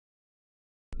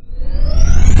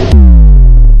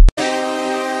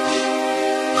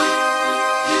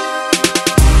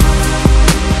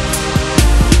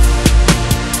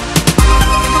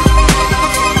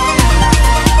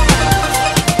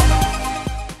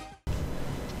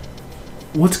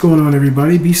What's going on,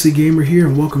 everybody? Beastly Gamer here,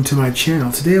 and welcome to my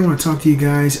channel. Today I want to talk to you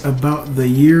guys about the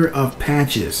year of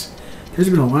patches. There's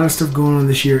been a lot of stuff going on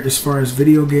this year as far as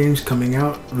video games coming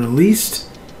out, released,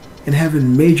 and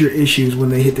having major issues when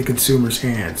they hit the consumer's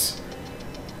hands.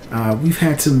 We've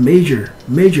had some major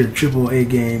AAA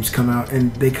games come out,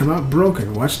 and they come out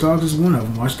broken. Watch Dogs is one of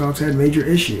them. Watch Dogs had major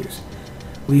issues.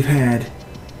 We've had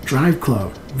Drive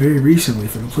Club very recently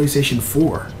for the PlayStation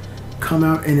 4 come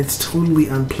out, and it's totally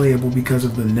unplayable because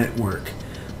of the network.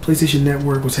 PlayStation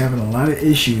Network was having a lot of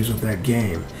issues with that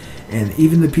game, and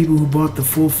even the people who bought the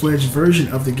full-fledged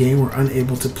version of the game were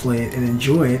unable to play it and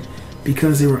enjoy it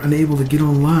because they were unable to get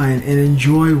online and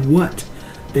enjoy what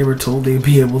they were told they'd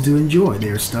be able to enjoy. They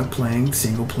were stuck playing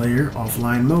single-player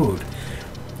offline mode.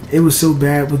 It was so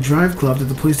bad with Drive Club that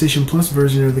the PlayStation Plus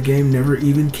version of the game never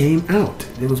even came out.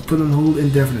 It was put on hold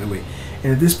indefinitely,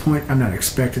 and at this point I'm not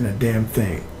expecting a damn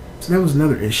thing. So that was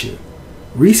another issue.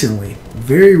 Recently,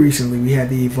 very recently, we had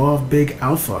the Evolve Big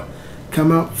Alpha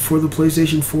come out for the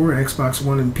PlayStation 4, Xbox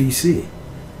One, and PC.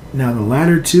 Now the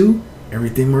latter two,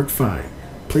 everything worked fine.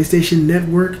 PlayStation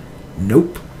Network,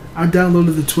 nope. I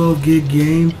downloaded the 12 gig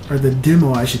game, or the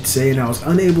demo I should say, and I was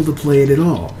unable to play it at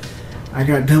all. I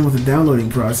got done with the downloading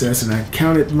process and I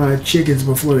counted my chickens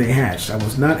before they hatched. I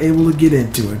was not able to get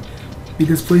into it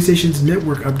because PlayStation's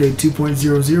Network Update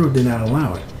 2.00 did not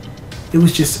allow it. It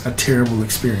was just a terrible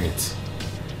experience.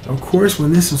 Of course,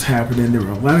 when this was happening, there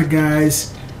were a lot of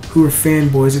guys who were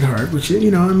fanboys at heart, which,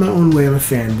 you know, in my own way I'm a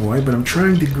fanboy, but I'm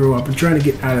trying to grow up and trying to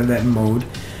get out of that mode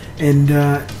and,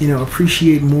 you know,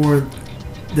 appreciate more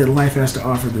that life has to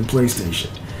offer than PlayStation.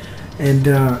 And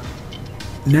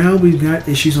now we've got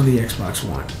issues on the Xbox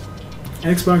One.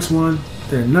 Xbox One,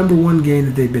 their number one game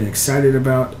that they've been excited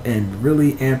about and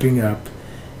really amping up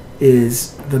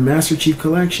is the Master Chief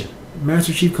Collection.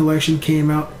 Master Chief Collection came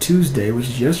out Tuesday, which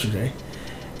is yesterday,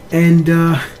 and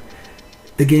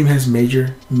the game has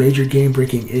major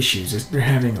game-breaking issues. They're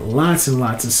having lots and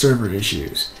lots of server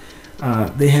issues.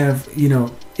 They have, you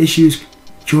know, issues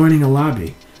joining a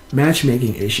lobby,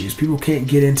 matchmaking issues. People can't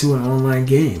get into an online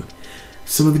game.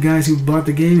 Some of the guys who bought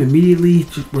the game immediately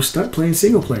were stuck playing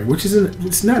single player, which is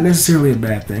it's not necessarily a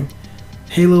bad thing.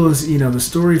 Halo is, you know, the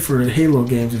story for Halo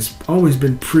games has always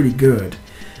been pretty good.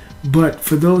 But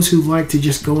for those who like to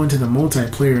just go into the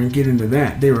multiplayer and get into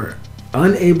that, they were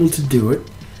unable to do it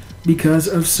because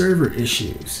of server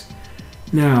issues.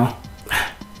 Now,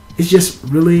 it's just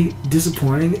really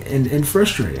disappointing and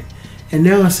frustrating. And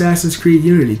now Assassin's Creed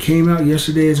Unity came out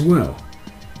yesterday as well.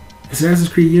 Assassin's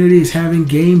Creed Unity is having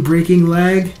game-breaking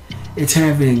lag. It's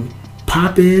having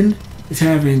pop-in. It's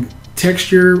having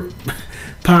texture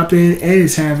pop-in, and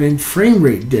it's having frame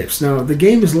rate dips. Now, the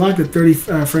game is locked at 30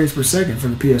 frames per second for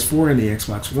the PS4 and the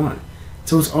Xbox One.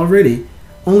 So it's already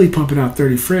only pumping out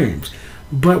 30 frames.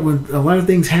 But when a lot of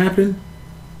things happen,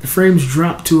 the frames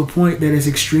drop to a point that is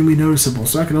extremely noticeable.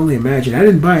 So I can only imagine. I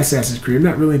didn't buy Assassin's Creed. I'm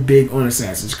not really big on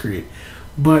Assassin's Creed.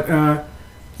 But,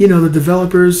 you know, the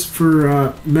developers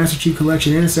for Master Chief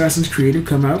Collection and Assassin's Creed have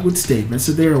come out with statements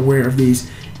that they are aware of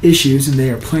these issues and they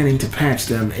are planning to patch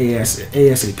them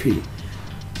ASAP.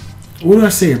 What do I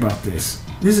say about this?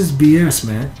 This is BS,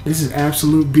 man. This is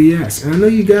absolute BS. And I know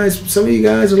you guys, some of you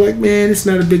guys are like, man, it's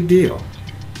not a big deal.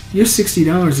 Your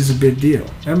 $60 is a big deal.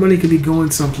 That money could be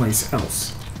going someplace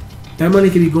else. That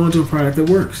money could be going to a product that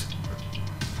works.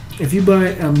 If you buy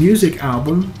a music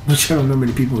album, which I don't know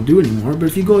many people do anymore, but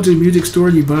if you go to a music store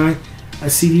and you buy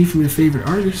a CD from your favorite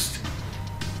artist,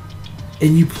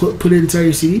 and you put it inside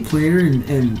your CD player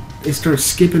and it starts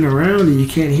skipping around and you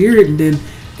can't hear it, and then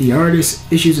the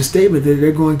artist issues a statement that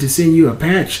they're going to send you a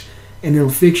patch and it'll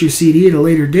fix your CD at a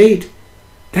later date,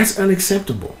 that's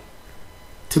unacceptable.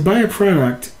 To buy a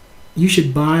product, you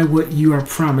should buy what you are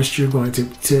promised you're going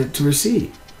to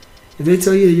receive. If they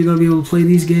tell you that you're going to be able to play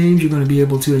these games, you're going to be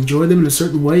able to enjoy them in a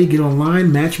certain way, get online,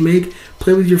 matchmake,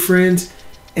 play with your friends,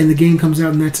 and the game comes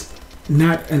out and that's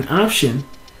not an option,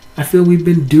 I feel we've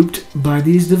been duped by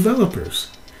these developers.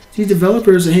 These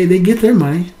developers, hey, they get their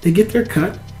money, they get their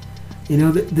cut. You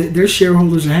know, their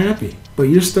shareholders are happy, but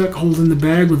you're stuck holding the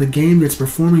bag with a game that's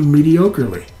performing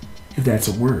mediocrely, if that's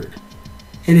a word.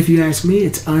 And if you ask me,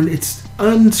 it's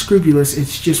unscrupulous,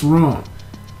 it's just wrong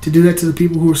to do that to the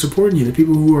people who are supporting you, the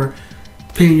people who are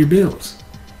paying your bills.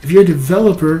 If you're a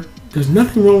developer, there's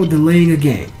nothing wrong with delaying a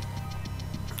game.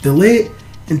 Delay it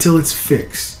until it's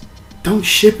fixed. Don't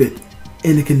ship it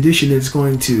in a condition that's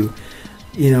going to,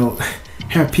 you know,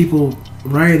 have people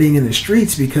rioting in the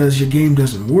streets because your game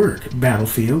doesn't work.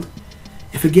 Battlefield.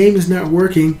 If a game is not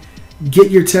working, get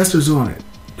your testers on it.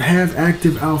 Have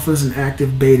active alphas and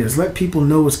active betas. Let people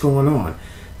know what's going on.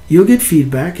 You'll get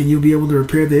feedback and you'll be able to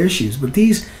repair the issues. But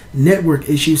these network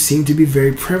issues seem to be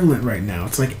very prevalent right now.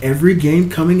 It's like every game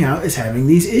coming out is having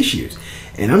these issues.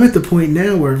 And I'm at the point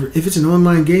now where if it's an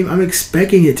online game, I'm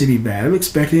expecting it to be bad. I'm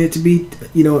expecting it to be,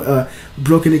 a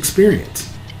broken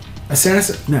experience.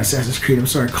 Assassin's Creed, I'm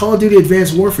sorry. Call of Duty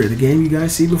Advanced Warfare, the game you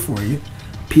guys see before you.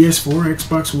 PS4,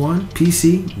 Xbox One,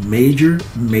 PC,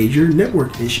 major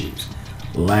network issues.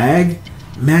 Lag,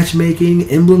 matchmaking,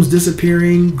 emblems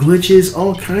disappearing, glitches,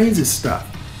 all kinds of stuff.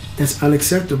 That's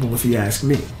unacceptable if you ask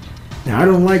me. Now, I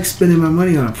don't like spending my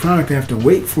money on a product I have to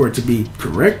wait for it to be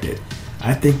corrected.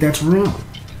 I think that's wrong.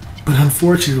 But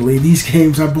unfortunately, these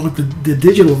games, I bought the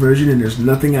digital version and there's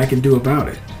nothing I can do about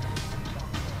it.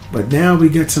 But now we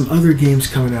got some other games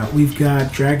coming out. We've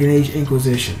got Dragon Age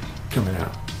Inquisition coming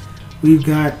out. We've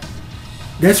got,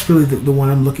 that's really the one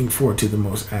I'm looking forward to the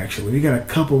most, actually. We got a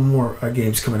couple more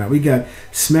games coming out. We got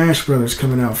Smash Brothers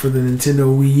coming out for the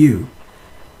Nintendo Wii U.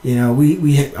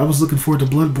 I was looking forward to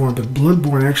Bloodborne, but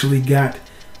Bloodborne actually got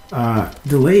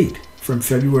delayed from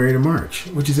February to March,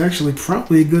 which is actually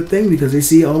probably a good thing because they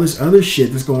see all this other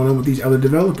shit that's going on with these other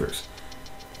developers.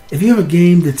 If you have a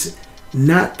game that's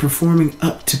not performing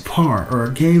up to par, or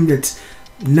a game that's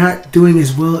not doing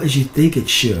as well as you think it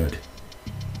should,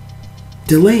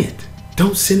 delay it.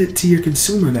 Don't send it to your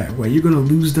consumer that way. You're going to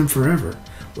lose them forever.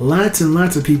 Lots and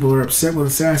lots of people are upset with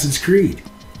Assassin's Creed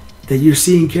that you're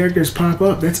seeing characters pop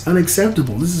up. That's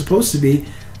unacceptable. This is supposed to be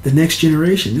the next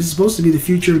generation. This is supposed to be the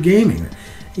future of gaming.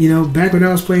 Back when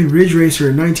I was playing Ridge Racer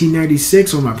in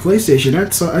 1996 on my PlayStation,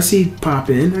 I'd see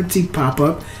pop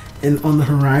up and on the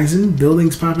horizon,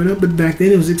 buildings popping up, but back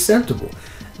then it was acceptable.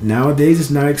 Nowadays it's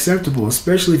not acceptable,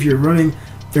 especially if you're running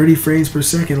 30 frames per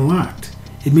second locked.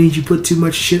 It means you put too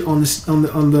much shit on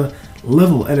the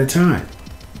level at a time.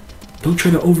 Don't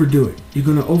try to overdo it. You're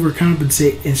going to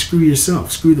overcompensate and screw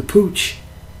yourself. Screw the pooch.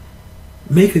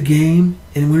 Make a game,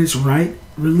 and when it's right,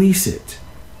 release it.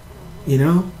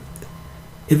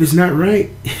 If it's not right,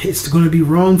 it's going to be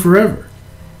wrong forever.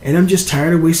 And I'm just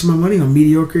tired of wasting my money on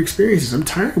mediocre experiences. I'm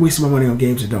tired of wasting my money on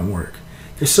games that don't work.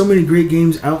 There's so many great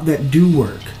games out that do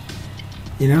work.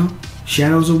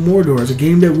 Shadows of Mordor is a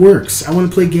game that works. I want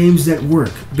to play games that work.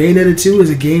 Bayonetta 2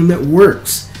 is a game that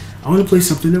works. I want to play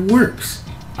something that works.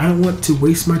 I don't want to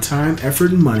waste my time,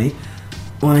 effort, and money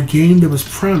on a game that was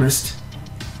promised,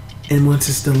 and once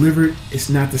it's delivered, it's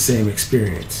not the same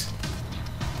experience.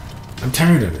 I'm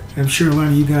tired of it. I'm sure a lot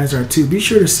of you guys are too. Be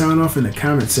sure to sound off in the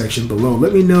comment section below.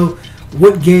 Let me know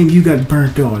what game you got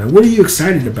burnt on and what are you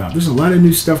excited about. There's a lot of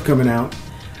new stuff coming out.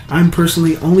 I'm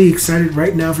personally only excited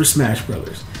right now for Smash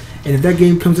Brothers. And if that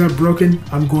game comes out broken,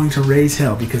 I'm going to raise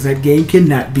hell because that game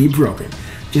cannot be broken.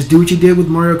 Just do what you did with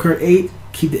Mario Kart 8.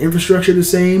 Keep the infrastructure the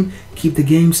same. Keep the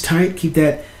games tight. Keep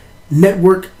that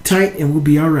network tight and we'll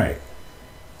be alright.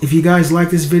 If you guys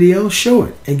like this video, show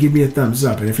it and give me a thumbs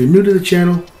up. And if you're new to the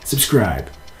channel, subscribe.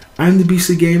 I'm the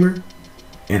Beastly Gamer,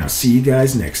 and I'll see you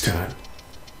guys next time.